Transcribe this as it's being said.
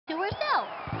herself.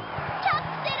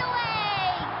 Tucks it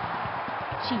away!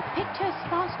 She picked her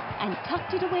spot and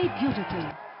tucked it away beautifully.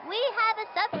 We have a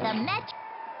sub.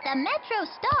 The Metro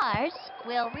Stars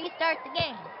will restart the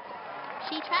game.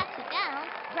 She tracks it down.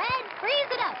 Red frees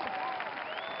it up.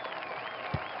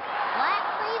 Black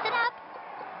frees it up.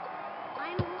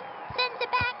 Sends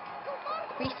it back.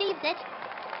 Receives it.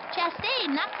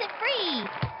 Chastain knocks it free.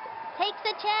 Takes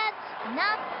a chance.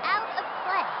 Knocked out of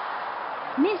play.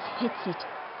 Miss hits it.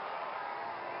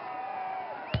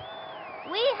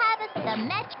 We have the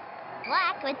Met.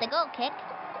 Black with the goal kick.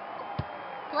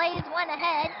 Plays one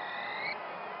ahead.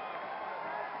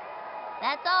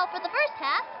 That's all for the first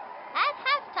half. At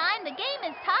halftime, the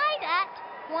game is tied at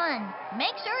 1.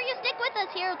 Make sure you stick with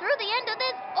us here through the end of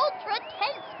this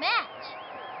ultra-tense match.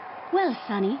 Well,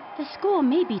 Sonny, the score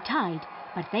may be tied,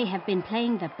 but they have been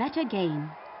playing the better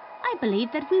game. I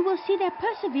believe that we will see their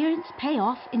perseverance pay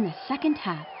off in the second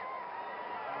half.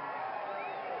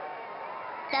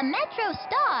 The Metro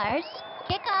Stars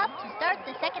kick off to start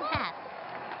the second half.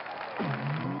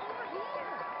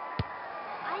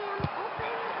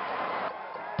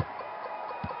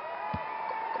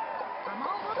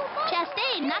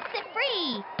 Chastain knocks it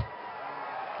free.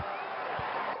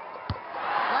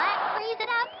 Black frees it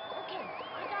up. Okay,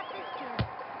 I got this kid.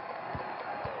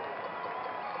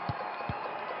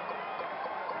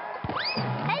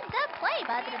 Heads up play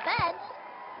by the defense.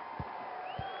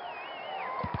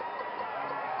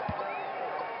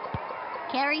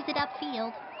 Carries it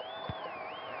upfield.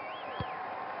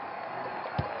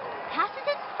 Passes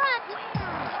it front.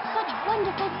 Such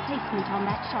wonderful placement on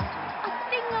that shot. A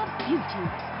thing of beauty.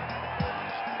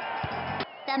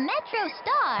 The Metro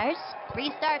Stars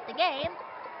restart the game.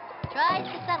 Tries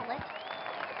to settle it.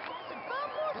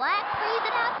 Black frees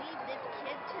it up. Leave this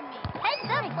kid to me.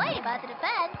 Heads up play by the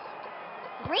defense.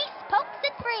 Reese pokes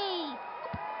it free.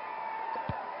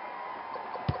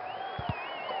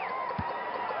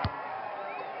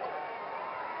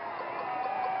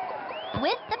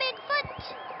 With the big foot.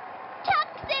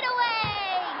 Tucks it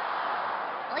away.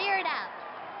 Cleared out.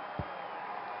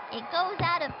 It goes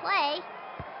out of play.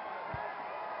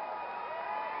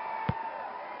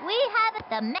 We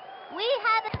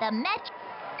have the Met.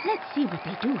 Let's see what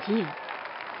they do here.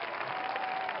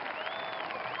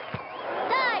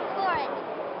 Dive for it.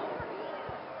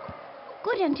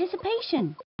 Good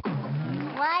anticipation.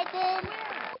 Slides in.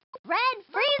 Red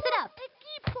frees it up.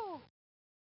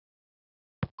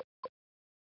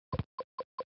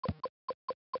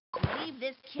 Leave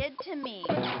this kid to me.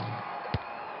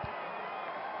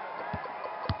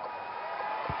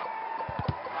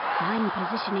 Fine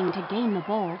positioning to gain the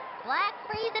ball. Black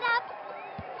frees it up.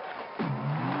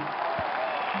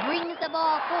 Brings the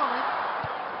ball forward.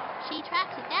 She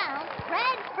tracks it down.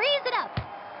 Red frees it up.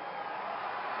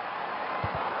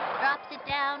 Drops it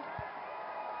down.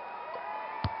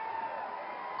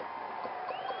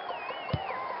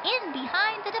 In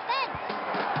behind the defense.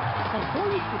 The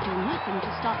goalie could do nothing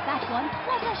to stop that one.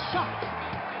 What a shot!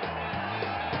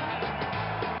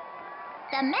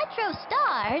 The Metro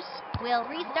Stars will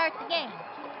restart the game.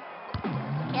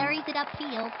 Carries it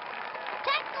upfield.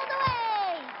 Tackled away!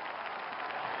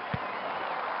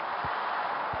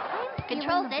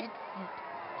 Controls it.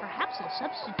 Perhaps a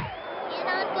substitute. In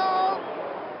on goal.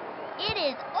 It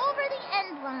is over the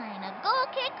end line. A goal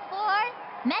kick for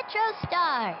Metro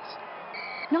Stars.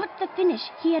 Not the finish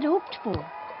he had hoped for.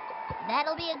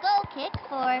 That'll be a goal kick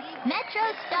for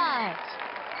Metro Stars.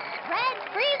 Red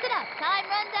frees it up. Time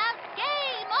runs out.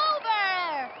 Game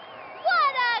over!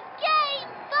 What a game,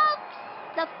 folks!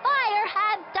 The Fire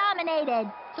have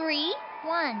dominated.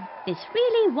 3-1. This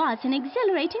really was an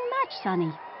exhilarating match,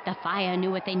 Sonny. The Fire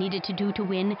knew what they needed to do to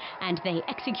win, and they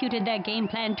executed their game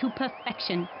plan to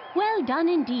perfection. Well done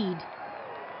indeed.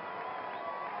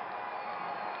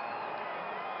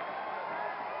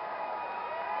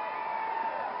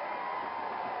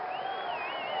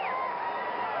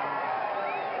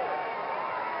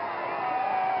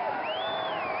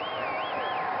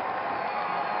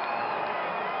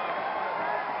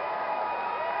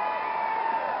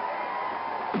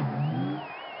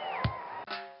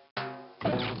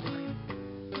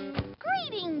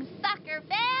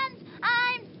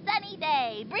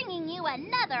 Bringing you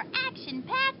another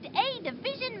action-packed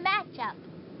A-Division matchup.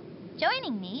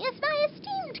 Joining me is my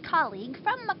esteemed colleague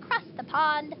from across the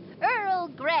pond, Earl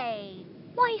Grey.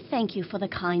 Why, thank you for the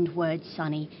kind words,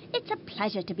 Sonny. It's a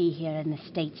pleasure to be here in the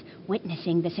States,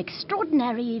 witnessing this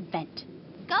extraordinary event.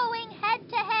 Going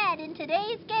head-to-head in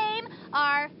today's game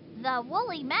are the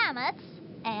Woolly Mammoths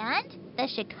and the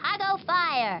Chicago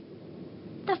Fire.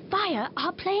 The Fire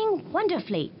are playing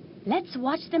wonderfully. Let's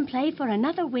watch them play for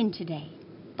another win today.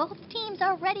 Both teams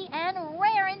are ready and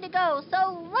raring to go,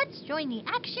 so let's join the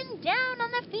action down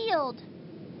on the field.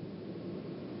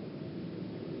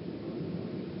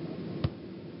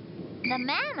 The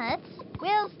Mammoths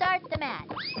will start the match.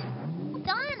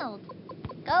 Donald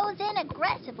goes in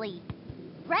aggressively.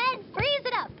 Red frees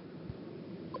it up.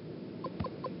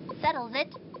 Settles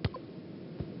it.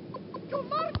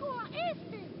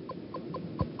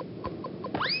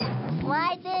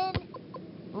 Slides in.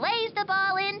 Lays the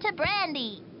ball into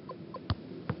Brandy.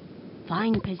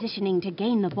 Fine positioning to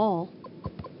gain the ball.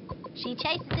 She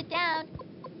chases it down.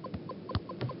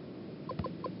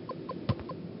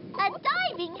 A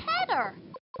diving header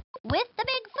with the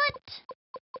big foot.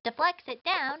 Deflects it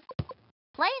down.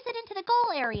 Plays it into the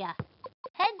goal area.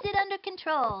 Heads it under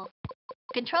control.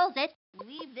 Controls it.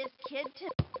 Leave this kid to...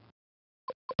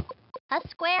 A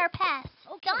square pass.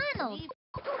 Okay, Donald leave...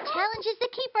 challenges the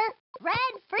keeper.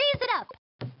 Red frees it up.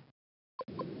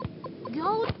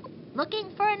 Go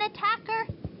looking for an attacker.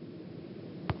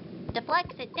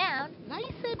 Deflects it down.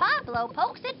 Nice. Pablo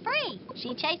pokes it free.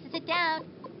 She chases it down.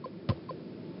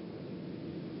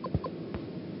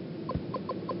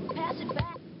 Pass it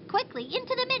back. Quickly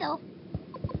into the middle.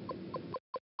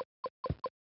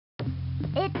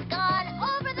 It's gone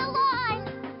over the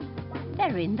line.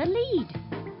 They're in the lead.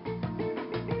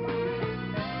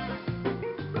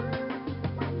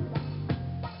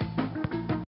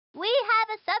 We have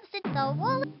a substitute,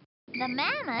 though. The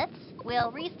Mammoths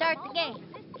will restart the game.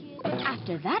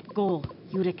 After that goal,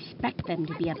 you'd expect them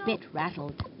to be a bit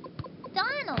rattled.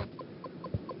 Donald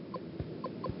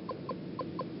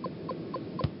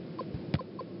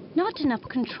Not enough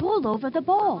control over the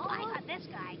ball. I got this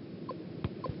guy.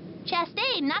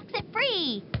 Chastain knocks it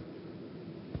free.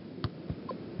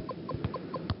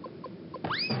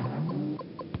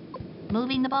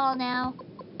 Moving the ball now.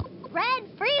 Red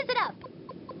frees it up.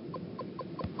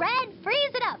 Red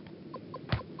frees it up.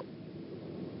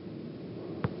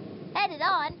 Headed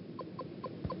on.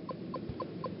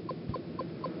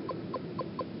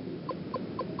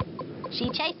 She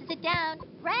chases it down.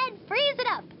 Red frees it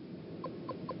up.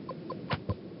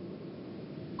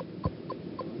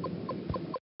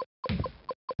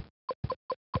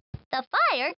 The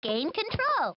Fire gain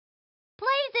control.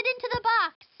 Plays it into the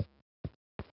box.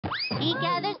 He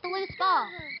gathers the loose ball.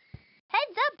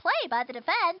 Heads up play by the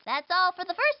defense. That's all for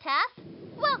the first half.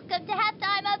 Welcome to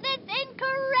halftime of this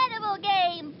incredible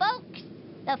game, folks.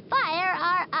 The Fire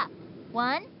are up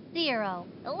 1-0.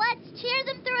 Let's cheer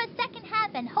them through a second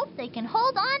half and hope they can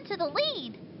hold on to the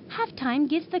lead. Halftime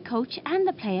gives the coach and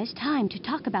the players time to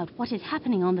talk about what is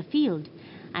happening on the field,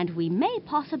 and we may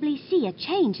possibly see a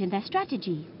change in their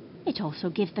strategy. It also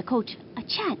gives the coach a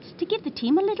chance to give the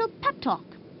team a little pep talk.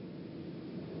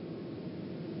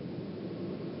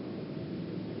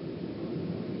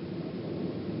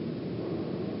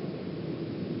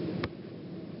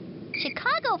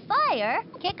 Chicago Fire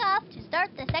kick off to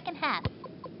start the second half.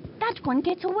 That one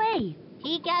gets away.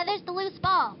 He gathers the loose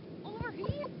ball. Over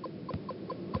here.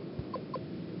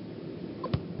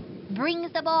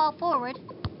 Brings the ball forward.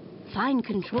 Fine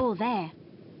control there.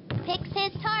 Picks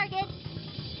his target.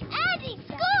 And he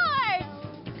scores!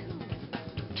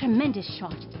 Tremendous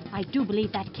shot. I do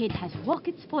believe that kid has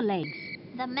rockets for legs.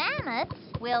 The Mammoths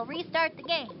will restart the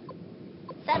game.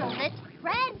 Settles it.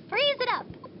 Red frees it up.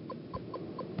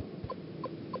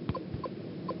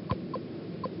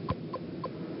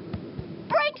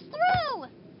 Breaks through!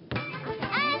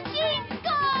 And he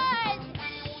scores!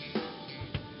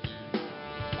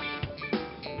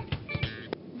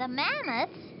 The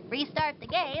Mammoths restart the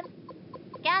game.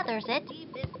 Gathers it.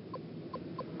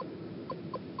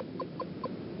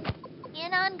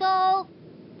 In on goal.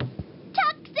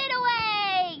 Tucks it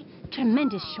away!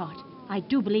 Tremendous shot. I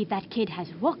do believe that kid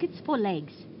has rockets for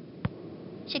legs.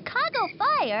 Chicago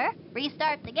Fire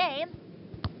restart the game.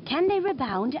 Can they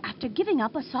rebound after giving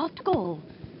up a soft goal?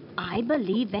 I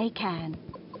believe they can.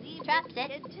 Traps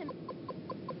it.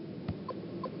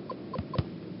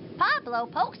 Pablo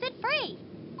pokes it free.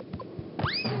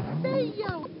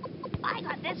 I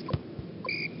got this.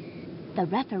 The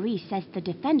referee says the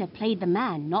defender played the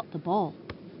man, not the ball.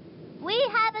 We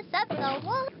have a sub,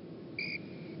 though.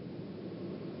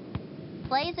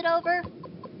 Plays it over.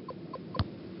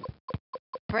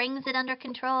 Brings it under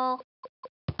control.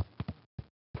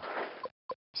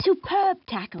 Superb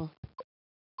tackle.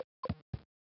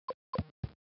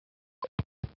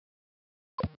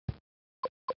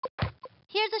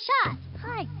 Here's a shot.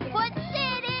 Hi. Puts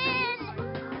it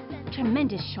in.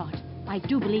 Tremendous shot. I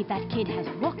do believe that kid has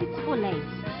rockets for legs.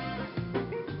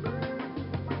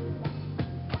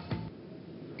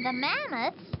 The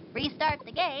Mammoths restart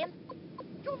the game.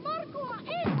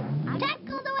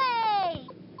 Tackled away.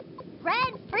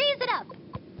 Red frees it up.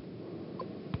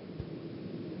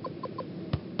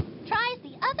 Tries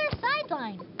the other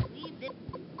sideline. Leaves it.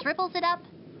 Dribbles it up.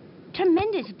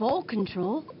 Tremendous ball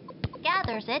control.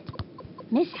 Gathers it.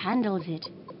 Mishandles it.